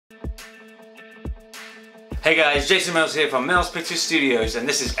Hey guys, Jason Mills here from Mills Picture Studios, and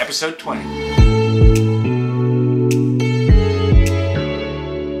this is episode 20.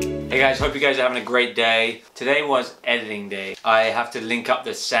 Hey guys, hope you guys are having a great day. Today was editing day. I have to link up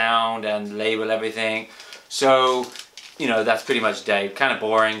the sound and label everything. So, you know, that's pretty much day. Kind of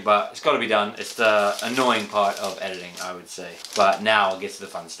boring, but it's got to be done. It's the annoying part of editing, I would say. But now I'll get to the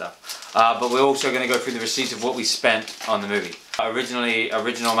fun stuff. But we're also going to go through the receipts of what we spent on the movie.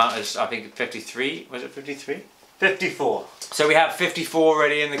 Original amount is, I think, 53. Was it 53? 54. So we have 54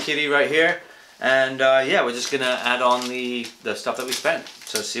 already in the kitty right here. And yeah, we're just going to add on the stuff that we spent.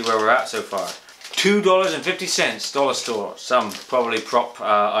 So see where we're at so far. $2.50, dollar store. Some probably prop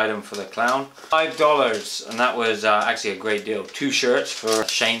item for the clown. $5, and that was actually a great deal. 2 shirts for a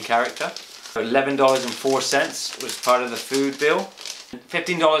Shane character. $11.04 was part of the food bill.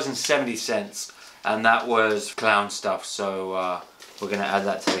 $15.70, and that was clown stuff. So we're gonna add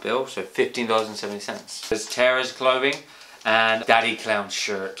that to the bill. So $15.70. There's Tara's clothing and Daddy Clown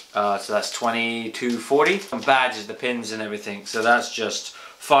shirt. So that's $22.40. And badges, the pins and everything. So that's just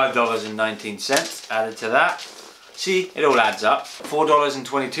 $5.19 added to that. See, it all adds up.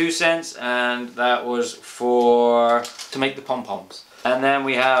 $4.22, and that was to make the pom-poms. And then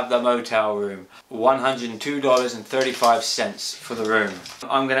we have the motel room. $102.35 for the room.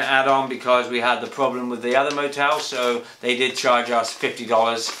 I'm gonna add on because we had the problem with the other motel, so they did charge us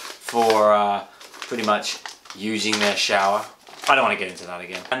 $50 for pretty much using their shower. I don't want to get into that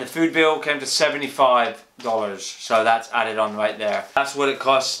again. And the food bill came to $75, so that's added on right there. That's what it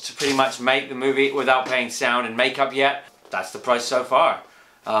costs to pretty much make the movie without paying sound and makeup yet. That's the price so far.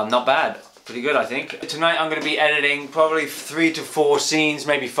 Not bad. Pretty good, I think. Tonight I'm going to be editing probably 3 to 4 scenes,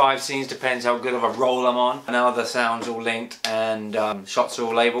 maybe 5 scenes, depends how good of a roll I'm on. Now the sound's all linked and shots are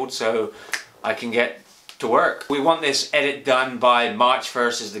all labeled, so I can get to work. We want this edit done by March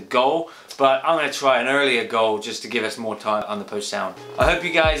 1st is the goal, but I'm going to try an earlier goal just to give us more time on the post sound. I hope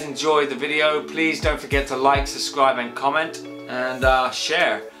you guys enjoyed the video. Please don't forget to like, subscribe and comment and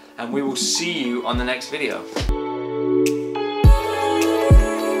share, and we will see you on the next video.